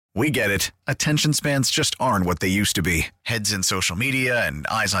We get it. Attention spans just aren't what they used to be. Heads in social media and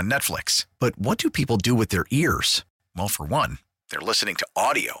eyes on Netflix. But what do people do with their ears? Well, for one, they're listening to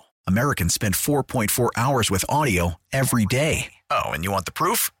audio. Americans spend 4.4 hours with audio every day. Oh, and you want the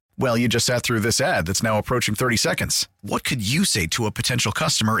proof? Well, you just sat through this ad that's now approaching 30 seconds. What could you say to a potential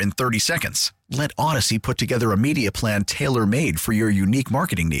customer in 30 seconds? Let Odyssey put together a media plan tailor-made for your unique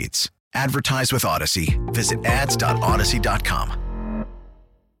marketing needs. Advertise with Odyssey. Visit ads.odyssey.com.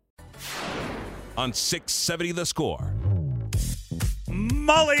 On 670 The Score.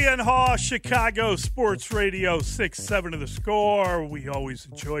 Mulligan, Haugh, Chicago Sports Radio, 670 The Score. We always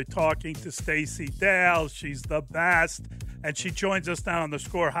enjoy talking to Stacey Dales. She's the best. And she joins us now on the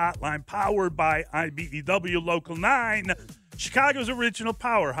Score Hotline, powered by IBEW Local 9, Chicago's original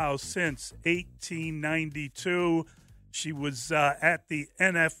powerhouse since 1892. She was at the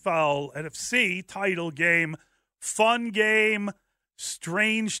NFC title game. Fun game.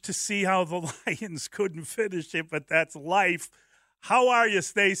 Strange to see how the Lions couldn't finish it, but that's life. How are you,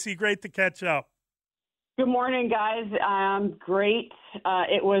 Stacey? Great to catch up. Good morning, guys. Great.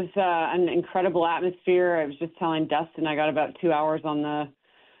 It was an incredible atmosphere. I was just telling Dustin I got about 2 hours on the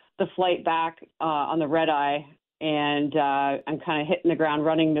flight back on the red eye, and I'm kind of hitting the ground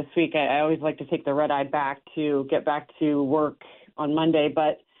running this week. I always like to take the red eye back to get back to work on Monday,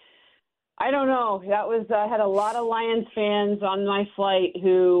 but I don't know. That was I had a lot of Lions fans on my flight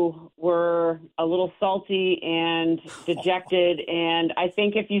who were a little salty and dejected. And I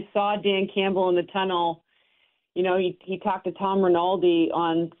think if you saw Dan Campbell in the tunnel, you know, he talked to Tom Rinaldi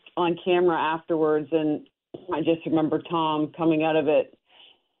on camera afterwards, and I just remember Tom coming out of it.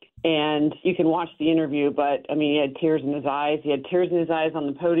 And you can watch the interview, but I mean, he had tears in his eyes. He had tears in his eyes on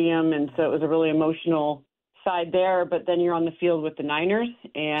the podium, and so it was a really emotional side there. But then you're on the field with the Niners,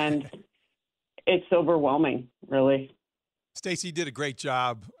 and it's overwhelming, really. Stacey did a great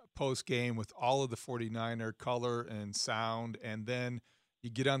job post-game with all of the 49er color and sound, and then you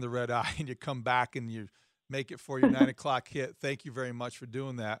get on the red eye and you come back and you make it for your 9 o'clock hit. Thank you very much for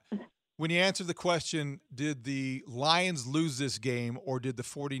doing that. When you answer the question, did the Lions lose this game or did the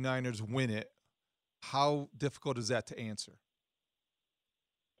 49ers win it, how difficult is that to answer?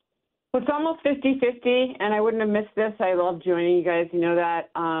 Well, it's almost 50-50, and I wouldn't have missed this. I love joining you guys. You know that.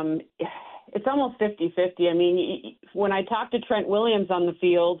 It's almost 50-50. I mean, when I talked to Trent Williams on the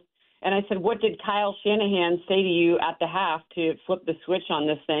field, and I said, what did Kyle Shanahan say to you at the half to flip the switch on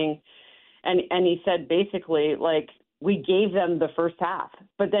this thing? And he said, basically, like, we gave them the first half.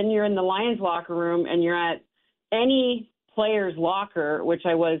 But then you're in the Lions locker room, and you're at any player's locker, which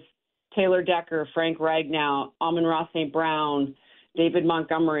I was Taylor Decker, Frank Ragnow, Amon-Ra St. Brown, David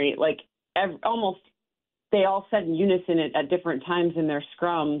Montgomery, like almost they all said in unison at different times in their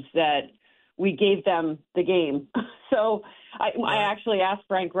scrums that we gave them the game. So I actually asked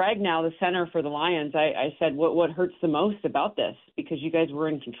Frank Ragnow, the center for the Lions, I said, what hurts the most about this? Because you guys were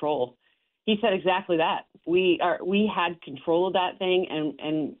in control. He said exactly that. We had control of that thing,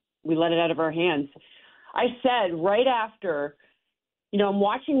 and we let it out of our hands. I said right after, you know, I'm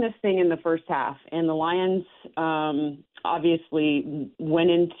watching this thing in the first half, and the Lions obviously went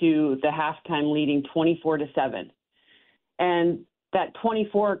into the halftime leading 24-7. And that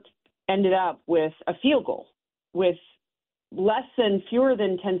 24 ended up with a field goal with fewer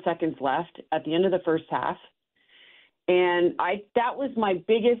than 10 seconds left at the end of the first half. And that was my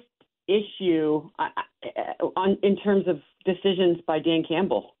biggest issue in terms of decisions by Dan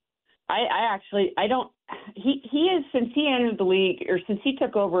Campbell. He is, since he entered the league, or since he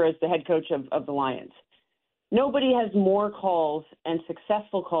took over as the head coach of the Lions, nobody has more calls and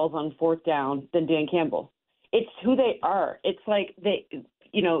successful calls on fourth down than Dan Campbell. It's who they are. It's like they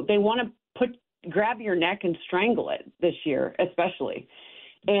want to grab your neck and strangle it this year, especially.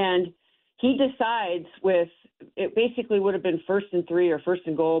 And he decides it basically would have been 1st and 3 or 1st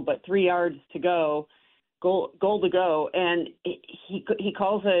and goal, but 3 yards to go, goal to go, and he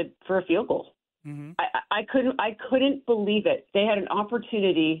calls it for a field goal. Mm-hmm. I couldn't believe it. They had an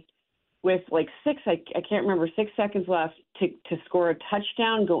opportunity with like 6 seconds left to score a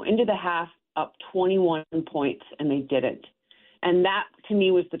touchdown, go into the half up 21 points, and they didn't. And that, to me,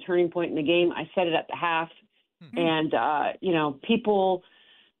 was the turning point in the game. I said it at the half, and, people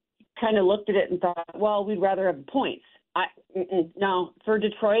kind of looked at it and thought, well, we'd rather have the points. No, for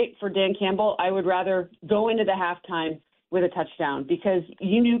Detroit, for Dan Campbell, I would rather go into the halftime with a touchdown, because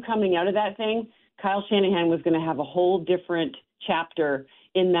you knew coming out of that thing, Kyle Shanahan was going to have a whole different chapter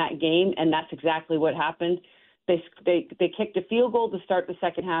in that game, and that's exactly what happened. They kicked a field goal to start the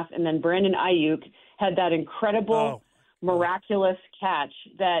second half, and then Brandon Ayuk had that incredible miraculous catch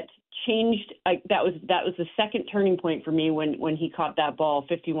that changed. That was the second turning point for me when he caught that ball,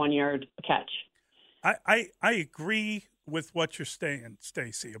 51-yard catch. I agree with what you're saying,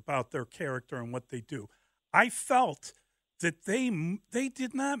 Stacey, about their character and what they do. I felt that they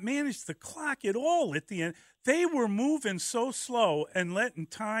did not manage the clock at all at the end. They were moving so slow and letting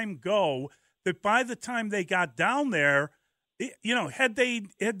time go that by the time they got down there, had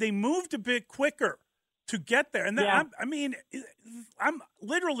they moved a bit quicker to get there. And I'm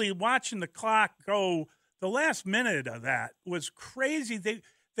literally watching the clock go. The last minute of that was crazy.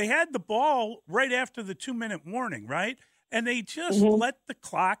 They had the ball right after the 2-minute warning, right? And they just let the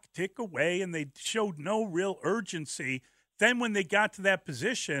clock tick away, and they showed no real urgency. Then when they got to that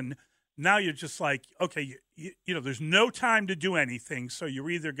position, now you're just like, okay, there's no time to do anything, so you're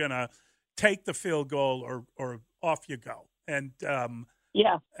either going to take the field goal or off you go. And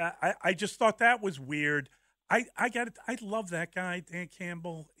I just thought that was weird. I love that guy, Dan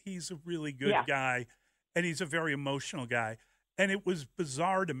Campbell. He's a really good guy, and he's a very emotional guy. And it was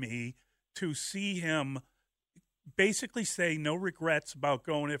bizarre to me to see him basically say no regrets about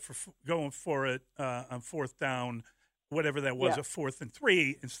going for it on fourth down, whatever that was, a 4th and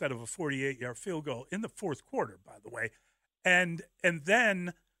 3 instead of a 48-yard field goal in the fourth quarter, by the way. And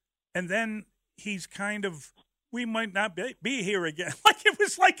then he's kind of, we might not be here again. Like it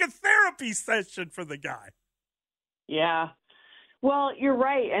was like a therapy session for the guy. Yeah. Well, you're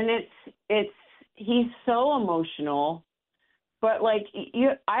right, and he's so emotional. But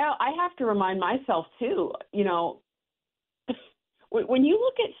I have to remind myself too. When you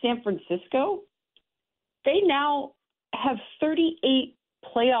look at San Francisco, they now have 38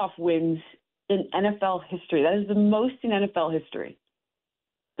 playoff wins in NFL history. That is the most in NFL history.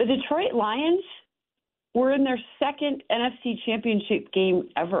 The Detroit Lions were in their second NFC Championship game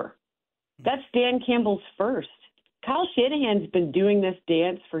ever. That's Dan Campbell's first. Kyle Shanahan's been doing this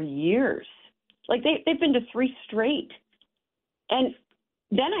dance for years. They've been to 3 straight. And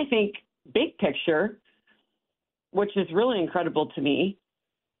then I think, big picture, which is really incredible to me,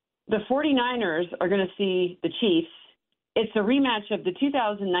 the 49ers are going to see the Chiefs. It's a rematch of the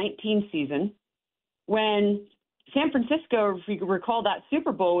 2019 season when San Francisco, if you recall that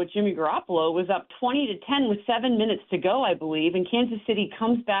Super Bowl with Jimmy Garoppolo, was up 20-10 with 7 minutes to go, I believe, and Kansas City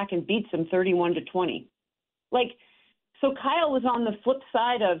comes back and beats them 31-20. So Kyle was on the flip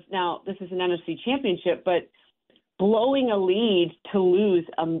side of, now this is an NFC Championship, but blowing a lead to lose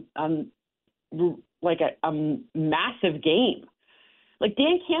a massive game.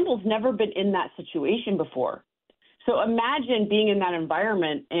 Dan Campbell's never been in that situation before. So imagine being in that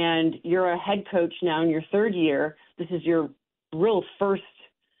environment and you're a head coach now in your third year. This is your real first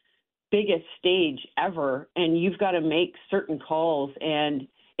biggest stage ever, and you've got to make certain calls, and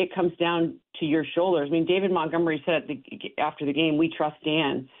it comes down to your shoulders. I mean, David Montgomery said after the game, we trust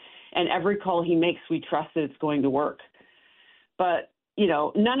Dan. And every call he makes, we trust that it's going to work. But,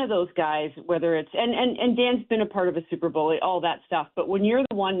 none of those guys, whether it's – and Dan's been a part of a Super Bowl, all that stuff. But when you're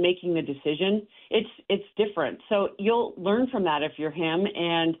the one making the decision, it's different. So you'll learn from that if you're him,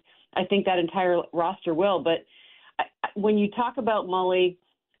 and I think that entire roster will. But when you talk about Mully,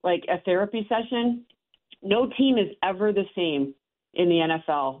 like a therapy session, no team is ever the same in the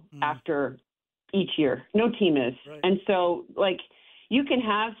NFL after each year. No team is. Right. And so, you can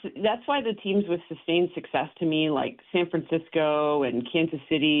have – that's why the teams with sustained success to me, like San Francisco and Kansas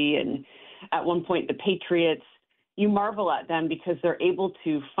City and at one point the Patriots, you marvel at them because they're able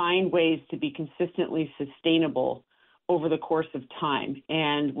to find ways to be consistently sustainable over the course of time.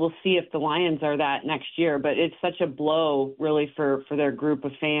 And we'll see if the Lions are that next year. But it's such a blow, really, for their group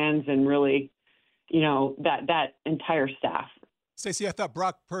of fans and really, that entire staff. Stacey, I thought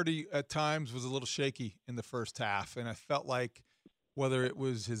Brock Purdy at times was a little shaky in the first half, and I felt like whether it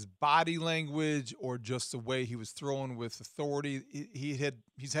was his body language or just the way he was throwing with authority,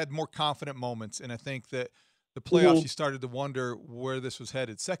 he's had more confident moments. And I think that the playoffs, you started to wonder where this was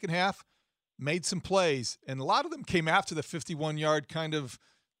headed. Second half, made some plays, and a lot of them came after the 51-yard kind of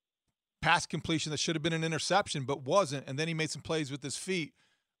pass completion that should have been an interception but wasn't, and then he made some plays with his feet.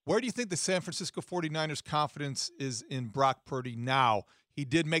 Where do you think the San Francisco 49ers' confidence is in Brock Purdy now? He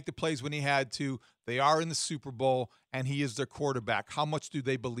did make the plays when he had to. They are in the Super Bowl, and he is their quarterback. How much do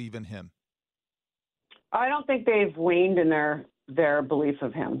they believe in him? I don't think they've waned in their belief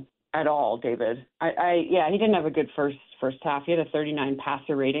of him at all, David. He didn't have a good first half. He had a 39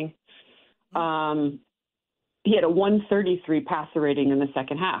 passer rating. He had a 133 passer rating in the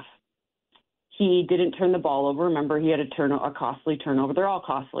second half. He didn't turn the ball over. Remember, he had a costly turnover. They're all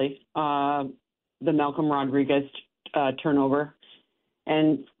costly. The Malcolm Rodriguez turnover.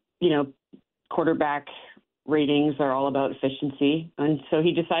 And, quarterback ratings are all about efficiency. And so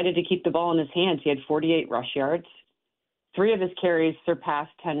he decided to keep the ball in his hands. He had 48 rush yards. 3 of his carries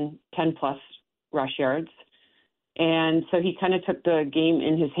surpassed 10-plus rush yards. And so he kind of took the game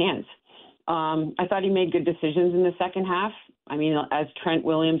in his hands. I thought he made good decisions in the second half. I mean, as Trent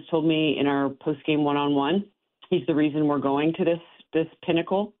Williams told me in our post-game one-on-one, he's the reason we're going to this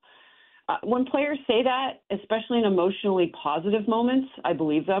pinnacle. When players say that, especially in emotionally positive moments, I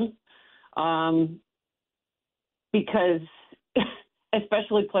believe them. Because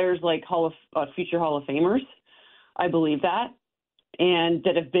especially players like future Hall of Famers, I believe that, and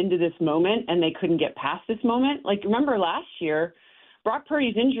that have been to this moment and they couldn't get past this moment. Like, remember last year, Brock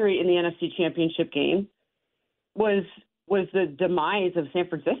Purdy's injury in the NFC Championship game was the demise of San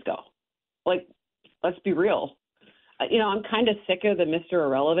Francisco. Like, let's be real. I'm kind of sick of the Mr.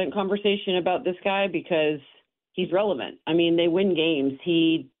 Irrelevant conversation about this guy because he's relevant. I mean, they win games.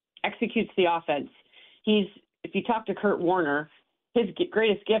 He executes the offense. If you talk to Kurt Warner, his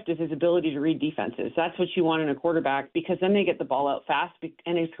greatest gift is his ability to read defenses. That's what you want in a quarterback, because then they get the ball out fast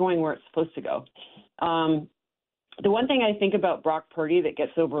and it's going where it's supposed to go. The one thing I think about Brock Purdy that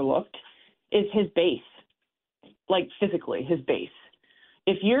gets overlooked is his base, like physically, his base.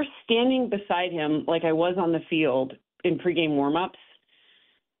 If you're standing beside him like I was on the field in pregame warmups,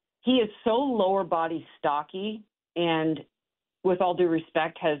 he is so lower body stocky and, with all due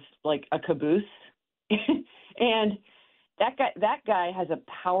respect, has like a caboose. And that guy has a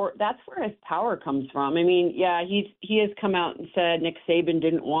power. That's where his power comes from. I mean, yeah, he has come out and said Nick Saban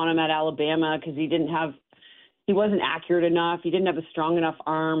didn't want him at Alabama because he wasn't accurate enough. He didn't have a strong enough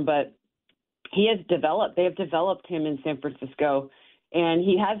arm, but they have developed him in San Francisco, and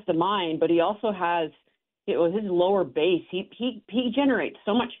he has the mind, but he also has, his lower base. He generates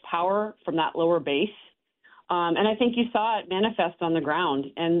so much power from that lower base. And I think you saw it manifest on the ground.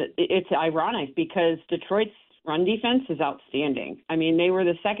 And it's ironic because Detroit's run defense is outstanding. I mean, they were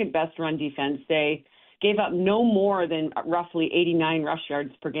the second best run defense. They gave up no more than roughly 89 rush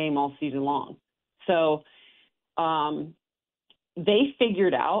yards per game all season long. So they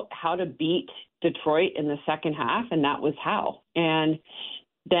figured out how to beat Detroit in the second half, and that was how. And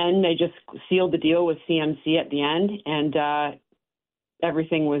then they just sealed the deal with CMC at the end, and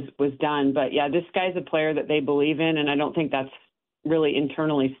everything was done. But, yeah, this guy's a player that they believe in, and I don't think that's really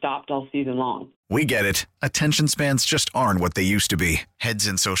internally stopped all season long. We get it. Attention spans just aren't what they used to be. Heads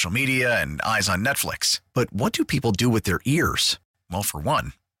in social media and eyes on Netflix. But what do people do with their ears? Well, for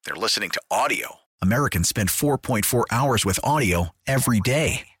one, they're listening to audio. Americans spend 4.4 hours with audio every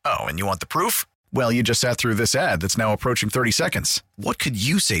day. Oh, and you want the proof? Well, you just sat through this ad that's now approaching 30 seconds. What could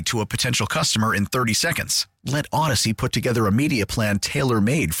you say to a potential customer in 30 seconds? Let Odyssey put together a media plan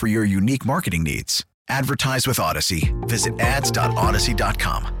tailor-made for your unique marketing needs. Advertise with Odyssey. Visit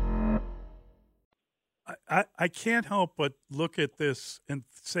ads.odyssey.com. I can't help but look at this and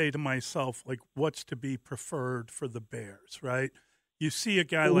say to myself, like, what's to be preferred for the Bears, right? You see a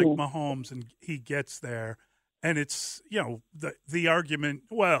guy like Mahomes and he gets there, and it's, the argument,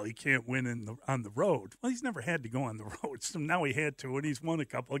 well, he can't win on the road. Well, he's never had to go on the road, so now he had to, and he's won a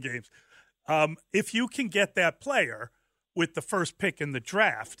couple of games. If you can get that player with the first pick in the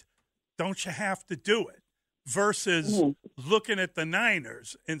draft, don't you have to do it? Versus looking at the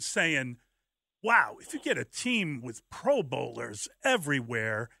Niners and saying, wow, if you get a team with Pro Bowlers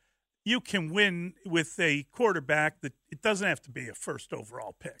everywhere, you can win with a quarterback that it doesn't have to be a first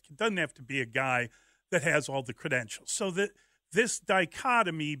overall pick. It doesn't have to be a guy that has all the credentials. So that this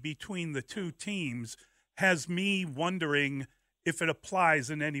dichotomy between the two teams has me wondering if it applies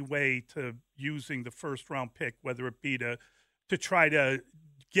in any way to using the first-round pick, whether it be to try to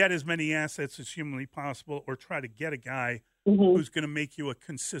get as many assets as humanly possible or try to get a guy who's going to make you a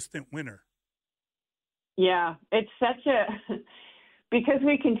consistent winner. Yeah, it's such a – because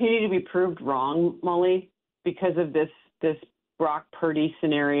we continue to be proved wrong, Molly, because of this Brock Purdy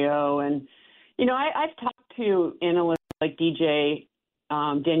scenario. And, I've talked to analysts like DJ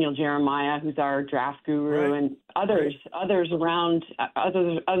Daniel Jeremiah, who's our draft guru, and others around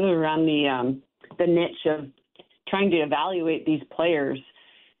the niche of trying to evaluate these players.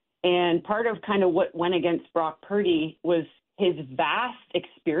 And part of kind of what went against Brock Purdy was his vast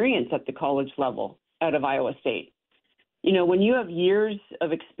experience at the college level out of Iowa State. When you have years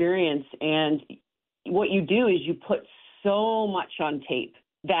of experience, and what you do is you put so much on tape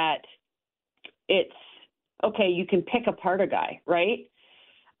that it's okay, you can pick apart a guy, right?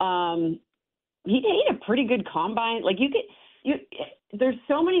 He had a pretty good combine. Like there's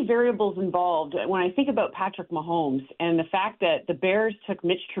so many variables involved. When I think about Patrick Mahomes and the fact that the Bears took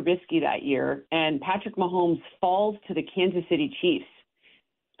Mitch Trubisky that year, and Patrick Mahomes falls to the Kansas City Chiefs,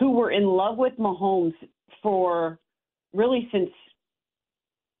 who were in love with Mahomes for really since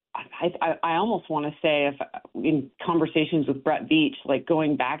I almost want to say, if in conversations with Brett Beach, like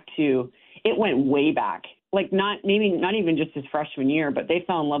going back to, it went way back, like not even just his freshman year, but they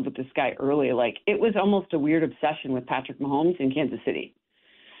fell in love with this guy early. Like it was almost a weird obsession with Patrick Mahomes in Kansas City.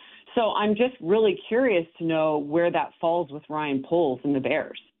 So I'm just really curious to know where that falls with Ryan Poles and the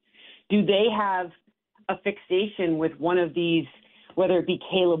Bears. Do they have a fixation with one of these, whether it be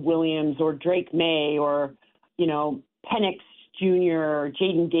Caleb Williams or Drake May or, Penix Jr. or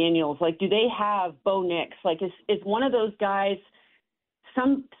Jaden Daniels? Like, do they have Bo Nix? Like, is one of those guys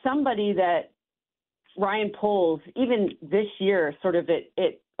somebody that Ryan Poles, even this year, sort of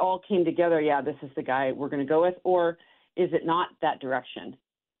it all came together, yeah, this is the guy we're going to go with, or is it not that direction?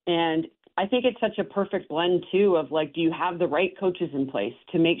 And I think it's such a perfect blend, too, of like, do you have the right coaches in place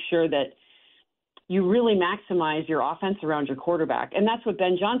to make sure that you really maximize your offense around your quarterback? And that's what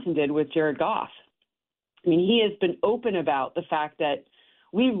Ben Johnson did with Jared Goff. I mean, he has been open about the fact that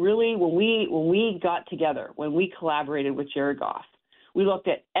we really, when we got together, when we collaborated with Jared Goff, we looked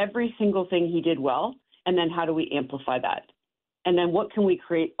at every single thing he did well, and then how do we amplify that? And then what can we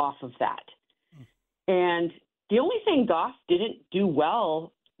create off of that? And the only thing Goff didn't do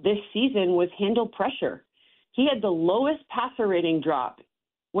well this season was handle pressure. He had the lowest passer rating drop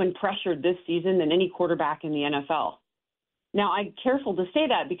when pressured this season than any quarterback in the NFL. Now, I'm careful to say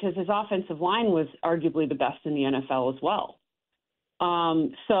that because his offensive line was arguably the best in the NFL as well.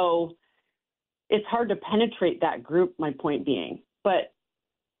 So it's hard to penetrate that group, my point being. But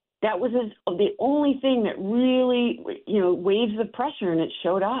that was the only thing that really, waves of pressure, and it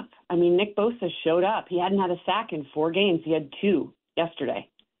showed up. I mean, Nick Bosa showed up. He hadn't had a sack in 4 games. He had 2 yesterday.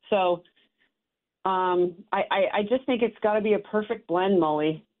 So I just think it's got to be a perfect blend,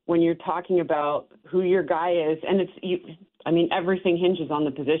 Mully, when you're talking about who your guy is. And everything hinges on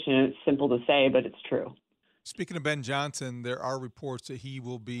the position. It's simple to say, but it's true. Speaking of Ben Johnson, there are reports that he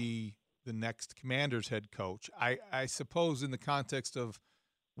will be the next Commanders head coach. I suppose in the context of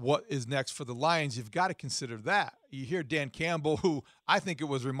what is next for the Lions, you've got to consider that. You hear Dan Campbell, who I think it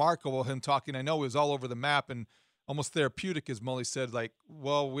was remarkable, him talking, I know he was all over the map and almost therapeutic, as Mully said, like,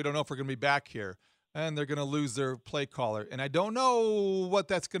 well, we don't know if we're going to be back here. And they're going to lose their play caller. And I don't know what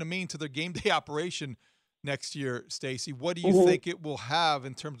that's going to mean to their game day operation next year, Stacey. What do you think it will have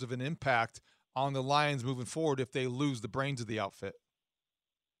in terms of an impact on the Lions moving forward if they lose the brains of the outfit?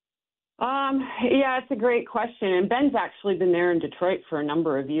 Yeah, it's a great question. And Ben's actually been there in Detroit for a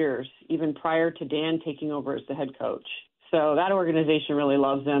number of years, even prior to Dan taking over as the head coach. So that organization really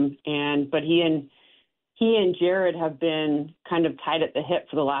loves him. But he and Jared have been kind of tied at the hip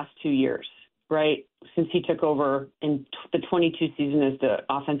for the last 2 years, right? Since he took over in the 22 season as the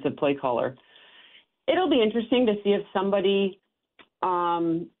offensive play caller. It'll be interesting to see if somebody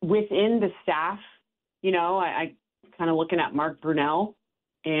within the staff, I kind of looking at Mark Brunell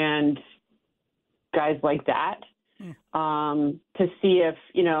and guys like that, to see if,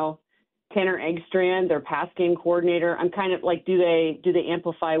 Tanner Eggstrand, their pass game coordinator, I'm kind of like, do they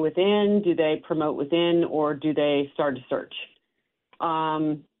amplify within? Do they promote within? Or do they start a search?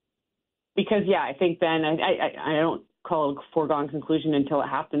 Because, yeah, I think Ben, I don't call it a foregone conclusion until it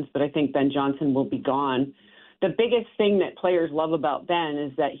happens, but I think Ben Johnson will be gone. The biggest thing that players love about Ben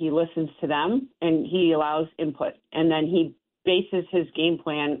is that he listens to them and he allows input. And then he bases his game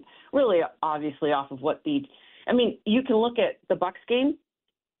plan really obviously off of you can look at the Bucs game,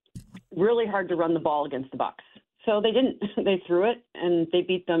 really hard to run the ball against the Bucs. So they threw it and they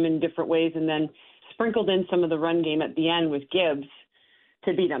beat them in different ways and then sprinkled in some of the run game at the end with Gibbs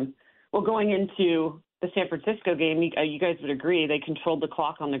to beat them. Well, going into the San Francisco game, you guys would agree, they controlled the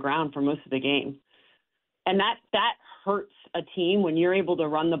clock on the ground for most of the game. And that hurts a team when you're able to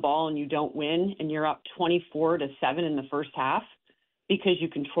run the ball and you don't win and you're up 24-7 in the first half because you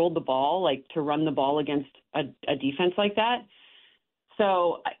controlled the ball, like to run the ball against a defense like that.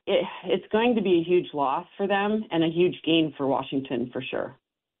 So it's going to be a huge loss for them and a huge gain for Washington for sure.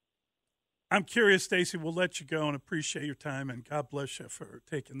 I'm curious, Stacey, we'll let you go and appreciate your time, and God bless you for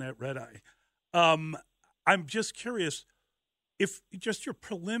taking that red eye. I'm just curious, if just your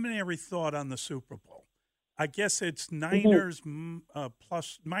preliminary thought on the Super Bowl. I guess it's Niners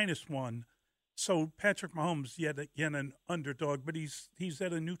plus -1. So Patrick Mahomes yet again an underdog, but he's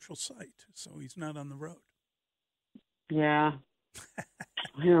at a neutral site, so he's not on the road. Yeah,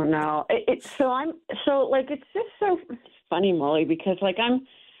 I don't know. It's just so funny, Molly, because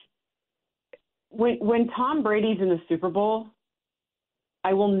when Tom Brady's in the Super Bowl,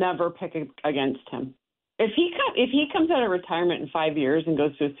 I will never pick against him. If he comes out of retirement in 5 years and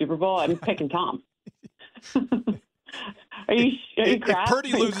goes to a Super Bowl, I'm picking Tom. Are you If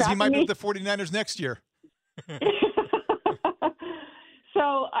Purdy loses, he might be with the 49ers next year.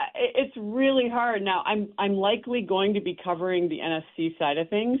 So it's really hard. Now, I'm likely going to be covering the NFC side of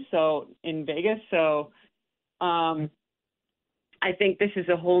things, so in Vegas. So I think this is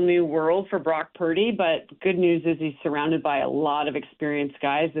a whole new world for Brock Purdy, but good news is he's surrounded by a lot of experienced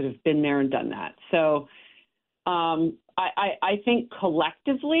guys that have been there and done that. So I think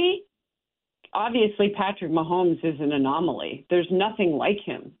collectively, obviously Patrick Mahomes is an anomaly. There's nothing like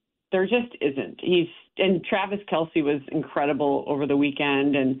him. There just isn't. And Travis Kelce was incredible over the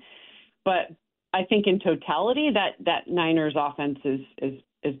weekend, but I think in totality that Niners offense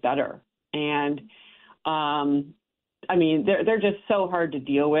is better. And I mean, they're just so hard to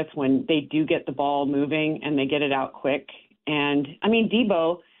deal with when they do get the ball moving and they get it out quick. And I mean,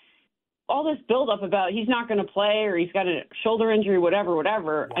 Debo, all this buildup about he's not going to play or he's got a shoulder injury, whatever.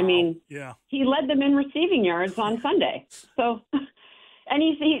 Wow. I mean, yeah, he led them in receiving yards on Sunday. So. And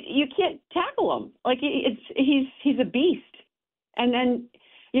you can't tackle him. Like he's a beast. And then,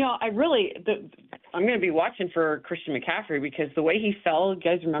 I'm going to be watching for Christian McCaffrey because the way he fell, you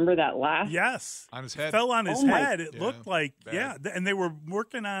guys remember that last? Yes. On his head. Fell on his head. It Yeah, looked like, bad. and they were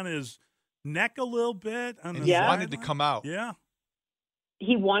working on his neck a little bit. And he wanted to come out. Yeah.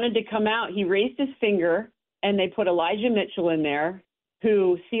 He wanted to come out. He raised his finger, and they put Elijah Mitchell in there,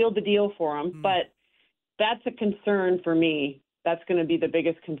 who sealed the deal for him. But that's a concern for me. That's going to be the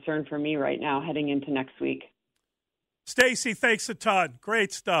biggest concern for me right now heading into next week. Stacey, thanks a ton.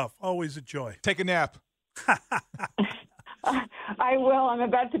 Great stuff. Always a joy. Take a nap. I will. I'm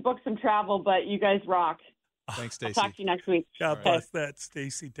about to book some travel, but you guys rock. Thanks, Stacey. I'll talk to you next week. God bless that.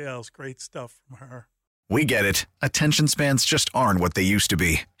 Stacey Dales. Great stuff from her. We get it. Attention spans just aren't what they used to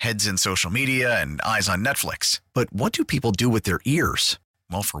be. Heads in social media and eyes on Netflix. But what do people do with their ears?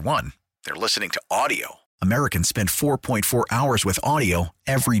 Well, for one, they're listening to audio. Americans spend 4.4 hours with audio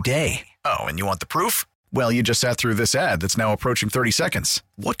every day. Oh, and you want the proof? Well, you just sat through this ad that's now approaching 30 seconds.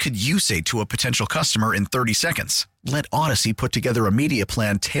 What could you say to a potential customer in 30 seconds? Let Odyssey put together a media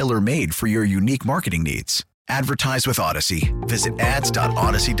plan tailor-made for your unique marketing needs. Advertise with Odyssey. Visit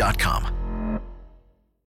ads.odyssey.com.